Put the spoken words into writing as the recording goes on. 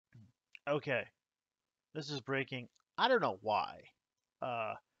Okay, this is breaking. I don't know why.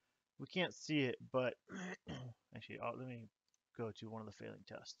 Uh, we can't see it, but actually, let me go to one of the failing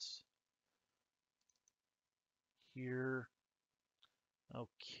tests here.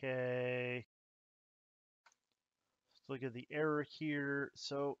 Okay, let's look at the error here.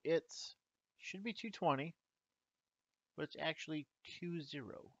 So it's should be 220, but it's actually 20.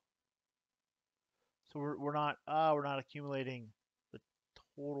 So we're not accumulating the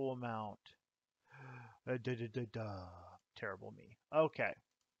total amount. Da, da, da, da. Terrible me. Okay.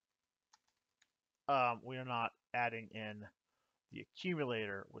 We are not adding in the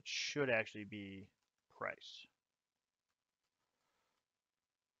accumulator, which should actually be price.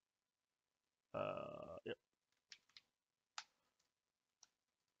 Yep.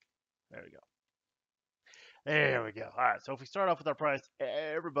 There we go. There we go. All right. So if we start off with our price,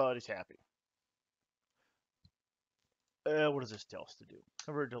 everybody's happy. What does this tell us to do?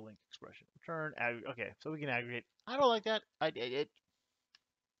 Convert to link expression. Return. Okay. So we can aggregate. I don't like that.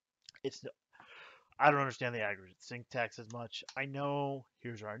 It's I don't understand the aggregate syntax as much. I know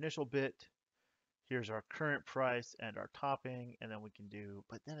here's our initial bit, here's our current price and our topping, and then we can do.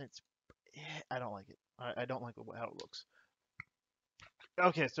 But then I don't like it. I don't like how it looks.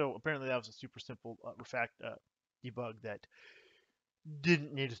 Okay, so apparently that was a super simple debug that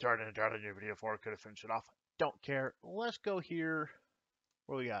didn't need to start an entirely new video for. Could have finished it off. Don't care. Let's go here.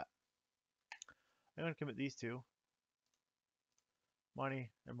 What do we got? I'm going to commit these two.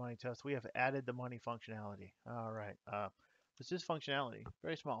 Money and money test. We have added the money functionality. All right. This is functionality.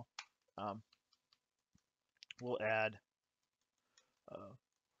 Very small. We'll add.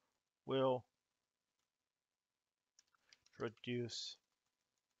 Will produce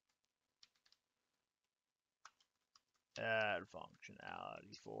add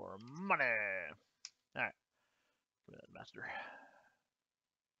functionality for money. All right. Give me that master.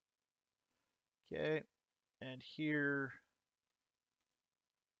 Okay. And here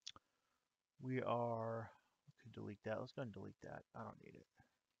we are. We could delete that. Let's go and delete that. I don't need it.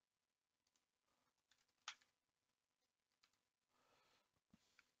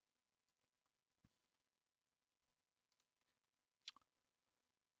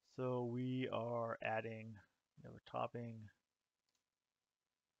 So we are adding, we have a topping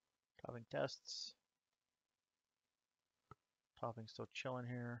tests. Topping still chilling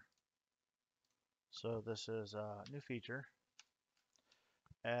here. So this is a new feature.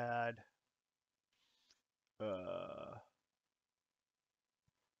 Add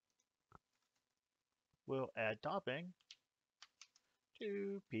we'll add topping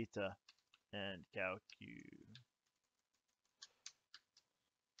to pizza and calculate.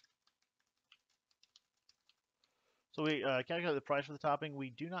 So we calculate the price for the topping.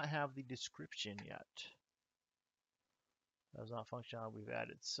 We do not have the description yet. That's not functional we've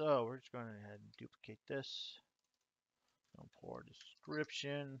added. So we're just going to go ahead and duplicate this. Pour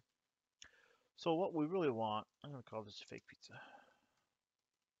description. So what we really want, I'm going to call this a fake pizza.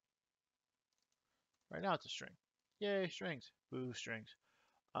 Right now it's a string. Yay, strings. Boo, strings.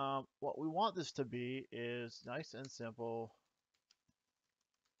 What we want this to be is nice and simple.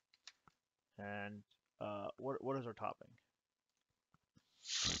 And what is our topping?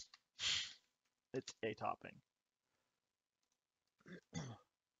 It's a topping.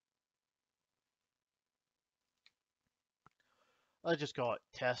 Let's just call it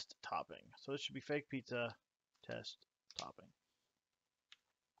test topping. So it should be fake pizza test topping.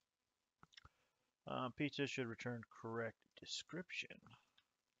 Pizza should return correct description.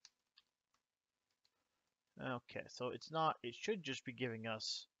 Okay, so it's not, it should just be giving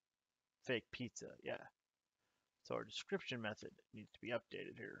us fake pizza, yeah. So our description method needs to be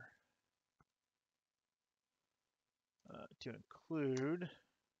updated here. To include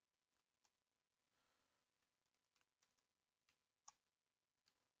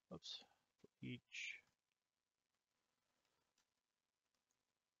each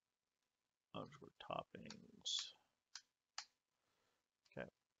underscore toppings. Okay.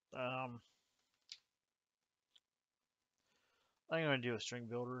 I'm going to do a string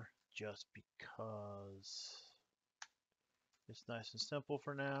builder just because it's nice and simple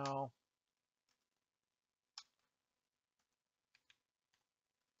for now.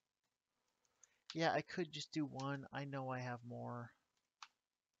 Yeah, I could just do one. I know I have more.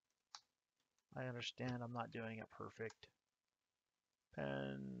 I understand I'm not doing it perfect.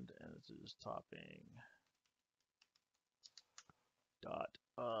 Append, and this is topping dot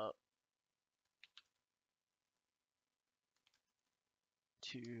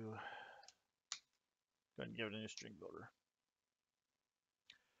to go ahead and give it a new string builder.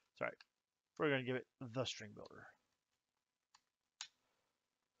 Sorry, we're going to give it the string builder.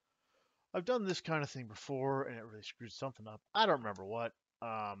 I've done this kind of thing before, and it really screwed something up. I don't remember what.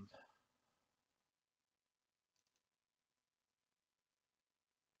 Yeah,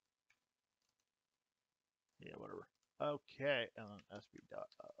 whatever. Okay, and then sb dot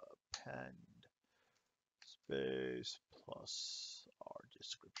append space plus our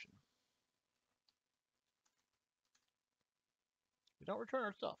description. We don't return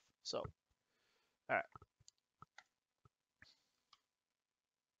our stuff. So, all right.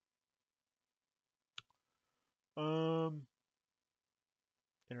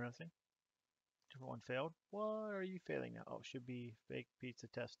 Interesting. Different one failed. What are you failing now? Oh, should be fake pizza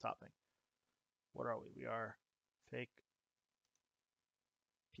test topping. What are we? We are fake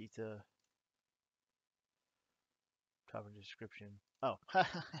pizza topping description. Oh,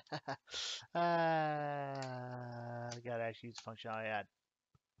 I gotta actually use functionality add.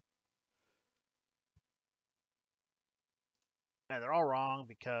 And they're all wrong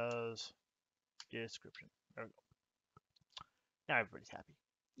because description. There we go. Now everybody's happy.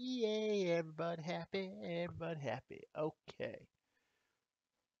 Yay, everybody happy, everybody happy. Okay.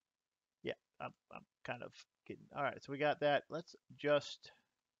 Yeah, I'm kind of getting, all right, so we got that. Let's just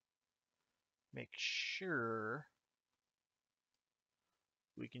make sure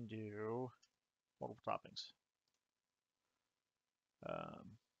we can do multiple toppings.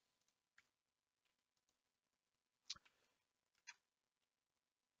 Um,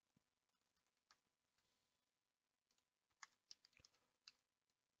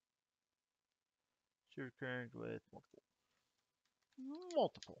 sugar curd with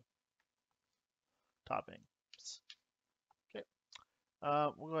multiple toppings. Okay.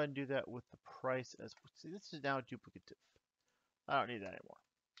 We'll go ahead and do that with the price as, see, this is now duplicative. I don't need that anymore.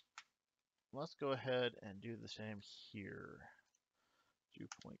 Let's go ahead and do the same here.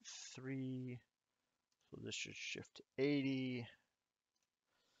 2.3. So this should shift to 80.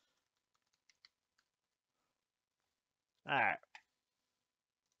 All right.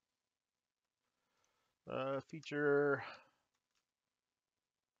 Feature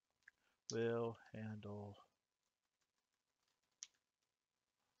will handle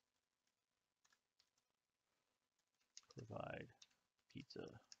provide pizza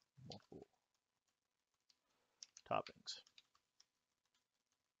multiple toppings.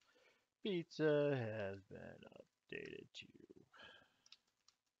 Pizza has been updated to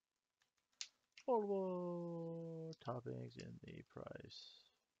multiple toppings in the price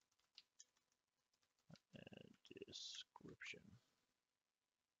and description.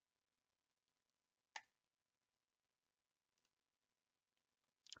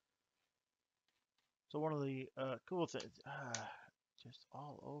 So one of the cool things, just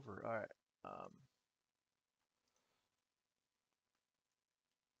all over. All right.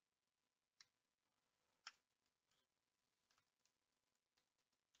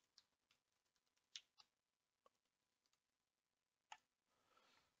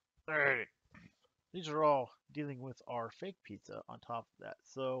 All right. These are all dealing with our fake pizza on top of that.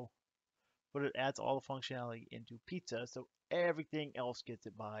 So, but it adds all the functionality into pizza, so everything else gets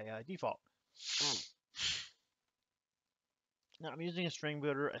it by default. Now I'm using a string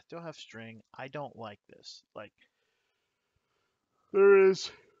builder. I still have string. I don't like this. Like, there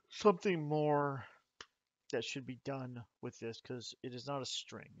is something more that should be done with this because it is not a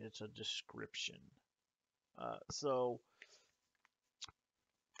string. It's a description. So,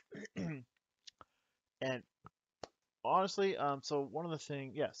 and honestly, so one of the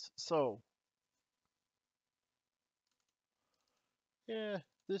things, yes. So, yeah,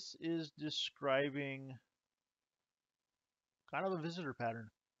 this is describing kind of a visitor pattern.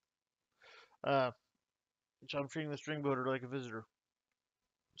 So I'm treating the string builder like a visitor.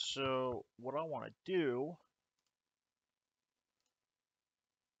 So what I want to do,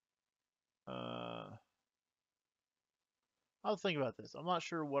 I'll think about this. I'm not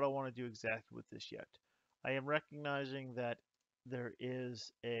sure what I want to do exactly with this yet. I am recognizing that there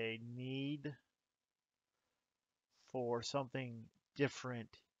is a need for something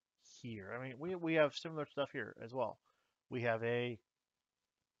different here. I mean, we have similar stuff here as well. We have it's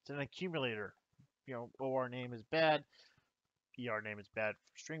an accumulator. You know, OR name is bad, ER name is bad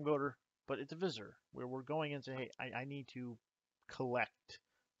for string builder, but it's a visitor where we're going and say, hey, I need to collect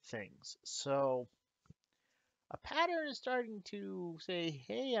things. So a pattern is starting to say,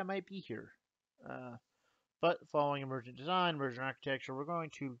 hey, I might be here. But following emergent design, emergent architecture, we're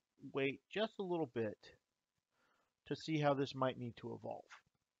going to wait just a little bit to see how this might need to evolve.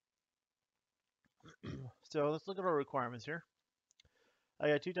 So let's look at our requirements here. I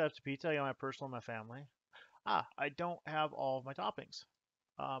got two types of pizza. I got my personal and my family. I don't have all of my toppings.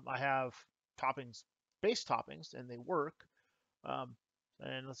 I have toppings, base toppings, and they work.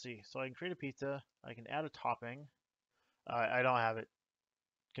 And let's see. So I can create a pizza. I can add a topping. I don't have it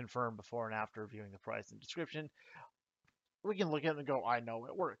confirmed before and after viewing the price and description. We can look at it and go, I know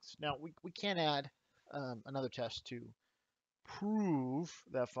it works. Now, we can add another test to prove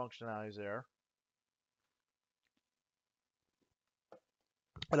that functionality is there.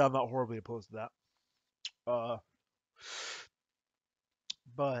 And I'm not horribly opposed to that.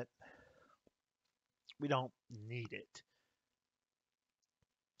 But we don't need it.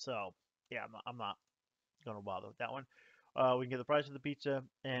 So, yeah, I'm not going to bother with that one. We can get the price of the pizza,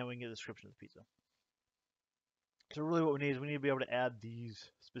 and we can get the description of the pizza. So really what we need is we need to be able to add these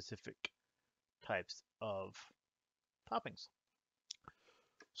specific types of toppings.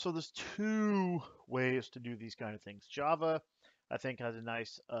 So there's two ways to do these kind of things. Java, I think, has a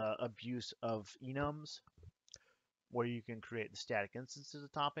nice abuse of enums, where you can create the static instances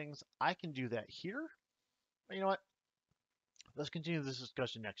of toppings. I can do that here. But you know what? Let's continue this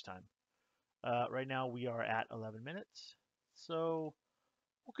discussion next time. Right now we are at 11 minutes, so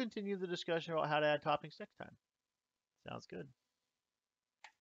we'll continue the discussion about how to add toppings next time. Sounds good.